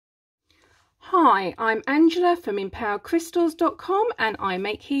Hi, I'm Angela from 𝗦𝗢𝗪𝗡𝗏𝗏𝗏crystals.com and I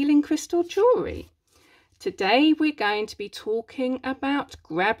make healing crystal jewellery. Today we're going to be talking about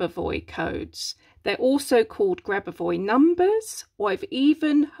Grabovoi codes. They're also called Grabovoi numbers, or I've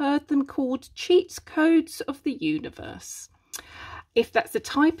even heard them called cheat codes of the universe. If that's the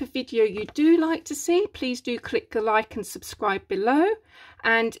type of video you do like to see, please do click the like and subscribe below.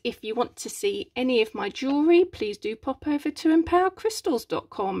 And if you want to see any of my jewellery, please do pop over to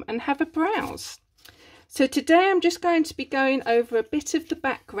𝗦𝗢𝗪𝗡𝗏𝗏𝗏𝗏.com and have a browse. So today I'm just going to be going over a bit of the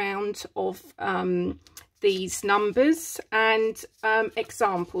background of these numbers and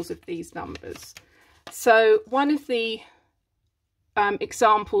examples of these numbers. So one of the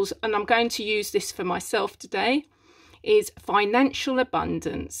examples, and I'm going to use this for myself today, is financial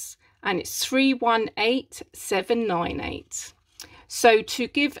abundance, and it's 318798. So to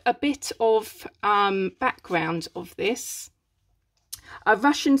give a bit of background of this, a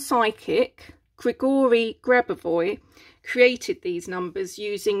Russian psychic, Grigori Grabovoi, created these numbers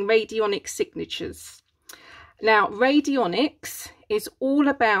using radionic signatures. Now, radionics is all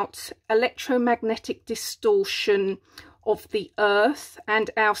about electromagnetic distortion of the earth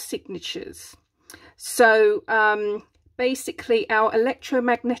and our signatures. So basically our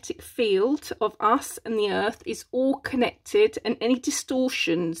electromagnetic field of us and the earth is all connected, and any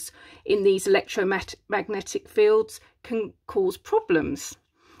distortions in these electromagnetic fields can cause problems,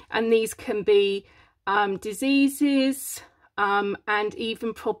 and these can be diseases and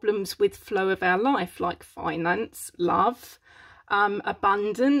even problems with flow of our life, like finance, love,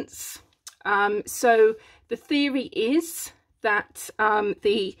 abundance. So the theory is that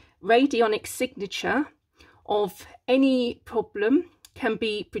the radionic signature of any problem can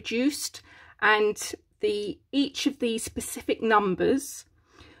be produced, and each of these specific numbers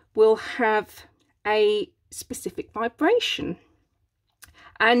will have a specific vibration,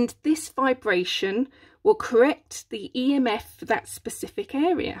 and this vibration will correct the EMF for that specific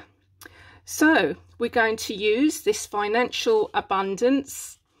area. So we're going to use this financial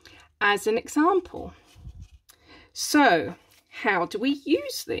abundance as an example. So how do we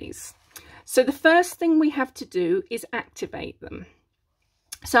use these? So the first thing we have to do is activate them.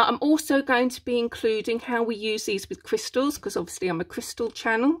 So I'm also going to be including how we use these with crystals, because obviously I'm a crystal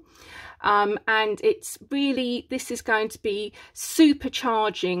channel. And it's really, this is going to be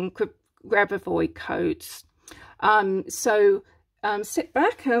supercharging Grabovoi codes. Sit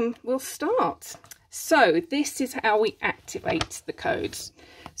back and we'll start. So this is how we activate the codes.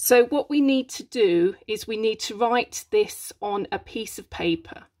 So what we need to do is we need to write this on a piece of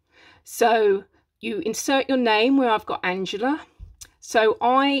paper. So you insert your name where I've got Angela. So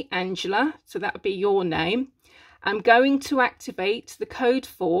I, Angela, so that would be your name, I'm going to activate the code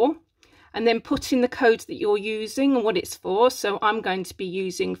 4 and then put in the code that you're using and what it's for. So I'm going to be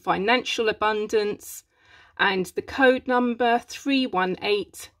using financial abundance and the code number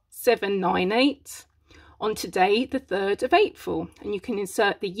 318798 on today, the 3rd of April. And you can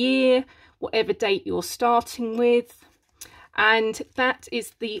insert the year, whatever date you're starting with. And that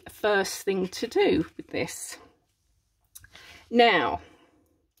is the first thing to do with this. Now,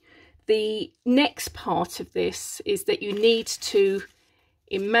 the next part of this is that you need to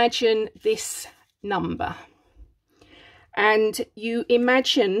imagine this number. And you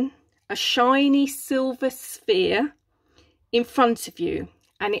imagine a shiny silver sphere in front of you,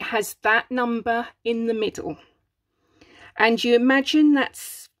 and it has that number in the middle. And you imagine that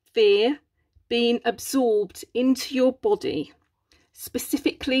sphere being absorbed into your body,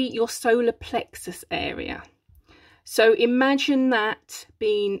 specifically your solar plexus area. So imagine that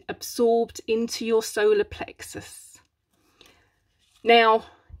being absorbed into your solar plexus. Now,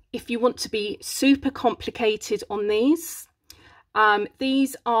 if you want to be super complicated on these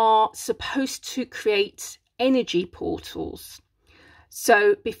are supposed to create energy portals.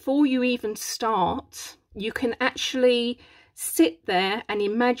 So before you even start, you can actually sit there and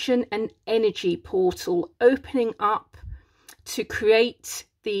imagine an energy portal opening up to create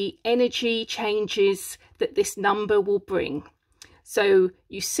the energy changes that this number will bring. So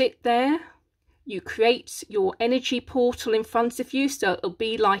you sit there, you create your energy portal in front of you, so it'll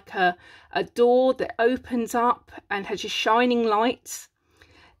be like a door that opens up and has a shining light.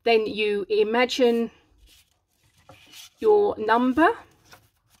 Then you imagine your number,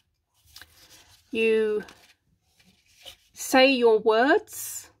 you say your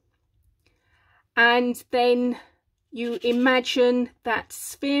words, and then you imagine that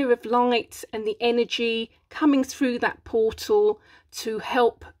sphere of light and the energy coming through that portal to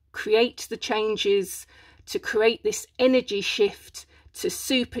help create the changes, to create this energy shift, to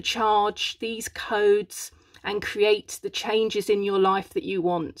supercharge these codes and create the changes in your life that you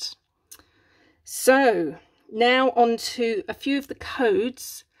want. So now on to a few of the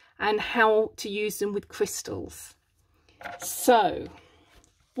codes and how to use them with crystals. So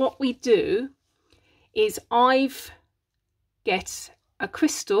what we do is I've get a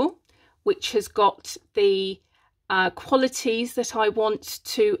crystal which has got the qualities that I want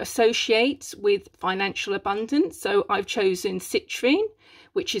to associate with financial abundance. So I've chosen citrine,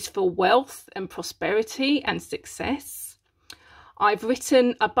 which is for wealth and prosperity and success. I've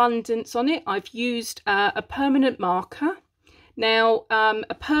written abundance on it. I've used a permanent marker. Now,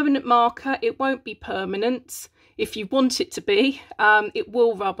 a permanent marker, it won't be permanent. If you want it to be, it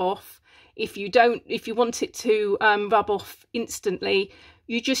will rub off. If you want it to rub off instantly,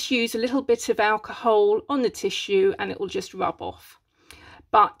 you just use a little bit of alcohol on the tissue and it will just rub off.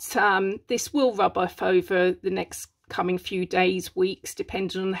 But this will rub off over the next coming few days, weeks,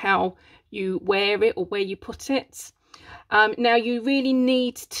 depending on how you wear it or where you put it. Now, you really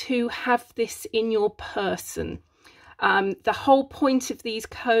need to have this in your person. The whole point of these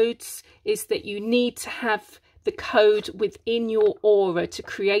codes is that you need to have the code within your aura to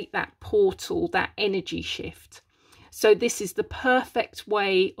create that portal, that energy shift. So this is the perfect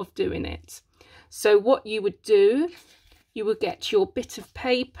way of doing it. So what you would do, you would get your bit of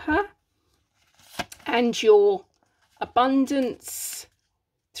paper and your abundance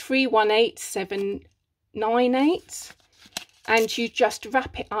 318798, and you just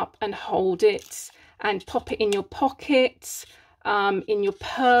wrap it up and hold it and pop it in your pocket, in your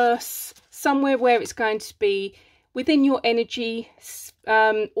purse, somewhere where it's going to be within your energy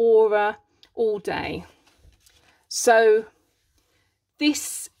aura all day. So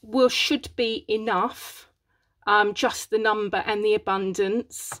this should be enough, just the number and the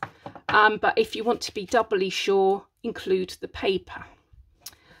abundance. But if you want to be doubly sure, include the paper.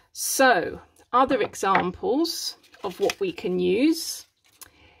 So other examples of what we can use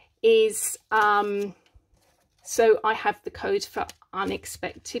is, so I have the code for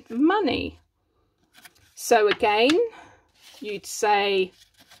unexpected money. So again, you'd say,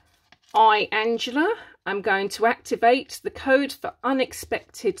 I, Angela, I'm going to activate the code for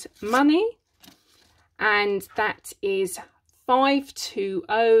unexpected money, and that is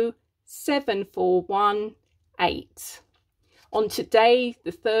 520741-8 on today,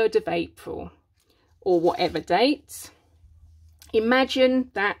 the 3rd of April, or whatever date.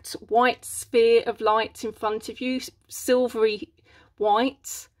 Imagine that white sphere of light in front of you, silvery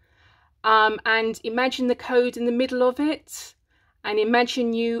white, and imagine the code in the middle of it, and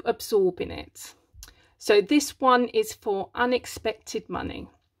imagine you absorbing it. So this one is for unexpected money.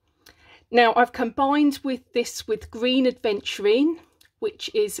 Now, I've combined with this with green adventurine,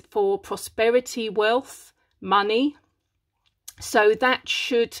 which is for prosperity, wealth, money. So that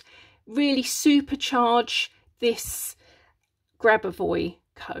should really supercharge this Grabovoi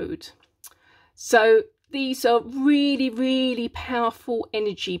code. So these are really, really powerful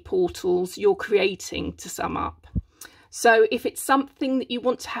energy portals you're creating, to sum up. So if it's something that you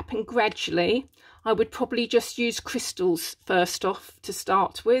want to happen gradually, I would probably just use crystals first off to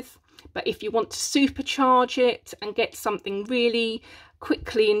start with. But if you want to supercharge it and get something really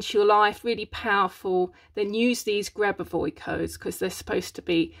quickly into your life, really powerful, then use these Grabovoi codes, because they're supposed to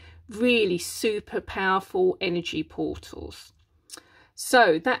be really super powerful energy portals.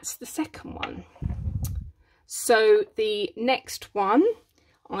 So that's the second one. So the next one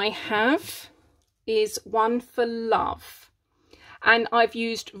I have is one for love. And I've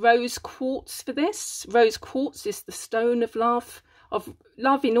used rose quartz for this. Rose quartz is the stone of love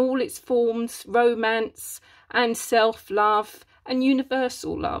in all its forms, romance and self-love and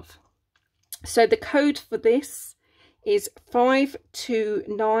universal love. So the code for this is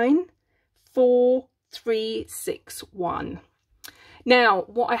 5294-361. Now,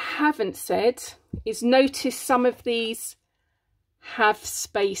 what I haven't said is notice some of these have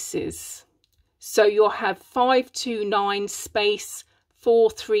spaces. So you'll have 529 space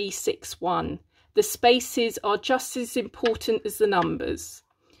 4361. The spaces are just as important as the numbers.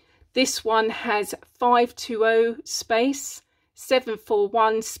 This one has 520 space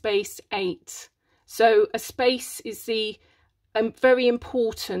 741 space 8. So a space is very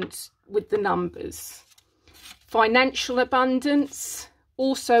important with the numbers. Financial abundance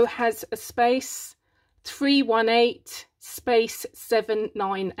also has a space 318 space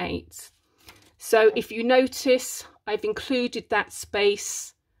 798. So if you notice, I've included that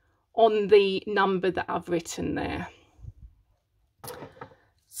space on the number that I've written there.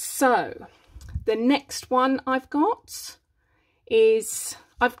 So the next one I've got is,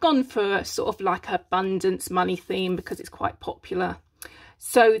 I've gone for sort of like abundance money theme because it's quite popular.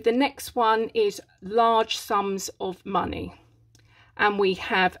 So the next one is large sums of money. And we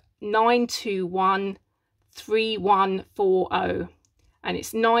have 𝗦𝗢𝗎𝗓, and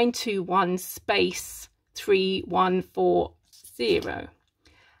it's 921 space 3140.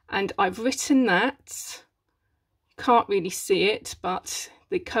 And I've written that. Can't really see it, but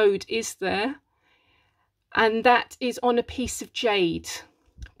the code is there, and that is on a piece of jade,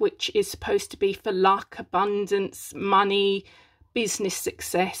 which is supposed to be for luck, abundance, money, business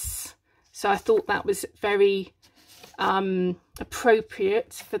success. So I thought that was very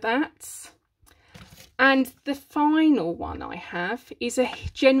appropriate for that. And the final one I have is a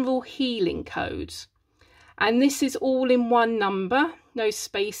general healing code, and this is all in one number, no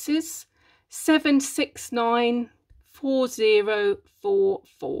spaces,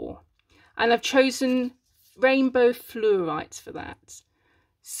 7694044, and I've chosen rainbow fluorites for that.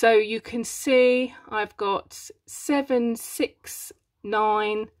 So you can see I've got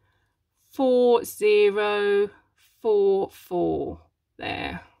 7694044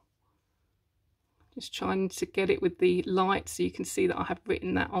 there. Just trying to get it with the light so you can see that I have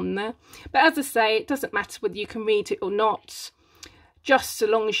written that on there. But as I say, it doesn't matter whether you can read it or not, just so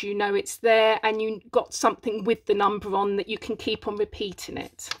long as you know it's there and you got something with the number on that you can keep on repeating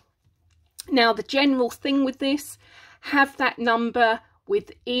it. Now, the general thing with this, have that number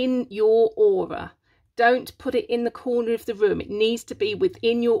within your aura. Don't put it in the corner of the room. It needs to be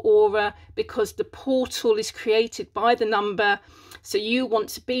within your aura, because the portal is created by the number. So you want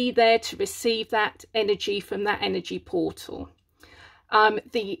to be there to receive that energy from that energy portal.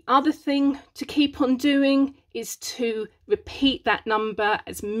 The other thing to keep on doing is to repeat that number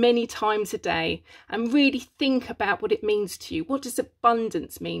as many times a day and really think about what it means to you. What does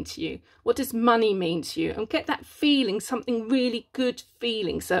abundance mean to you? What does money mean to you? And get that feeling, something really good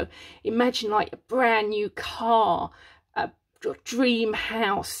feeling. So imagine like a brand new car, your dream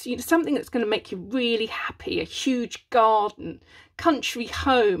house, you know, something that's going to make you really happy, a huge garden, country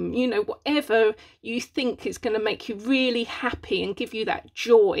home, you know, whatever you think is going to make you really happy and give you that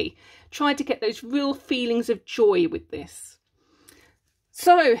joy. Try to get those real feelings of joy with this.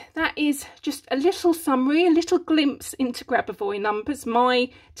 So that is just a little summary, a little glimpse into Grabovoi numbers,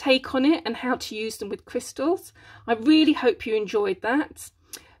 my take on it and how to use them with crystals. I really hope you enjoyed that.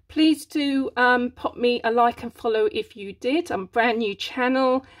 Please do pop me a like and follow if you did. I'm a brand new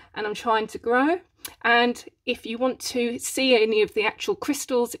channel and I'm trying to grow. And if you want to see any of the actual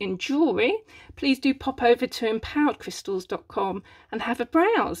crystals in jewellery, please do pop over to 𝗦𝗢𝗡𝗪𝗏𝗡𝗏.com and have a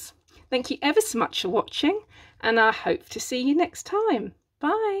browse. Thank you ever so much for watching, and I hope to see you next time.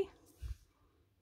 Bye.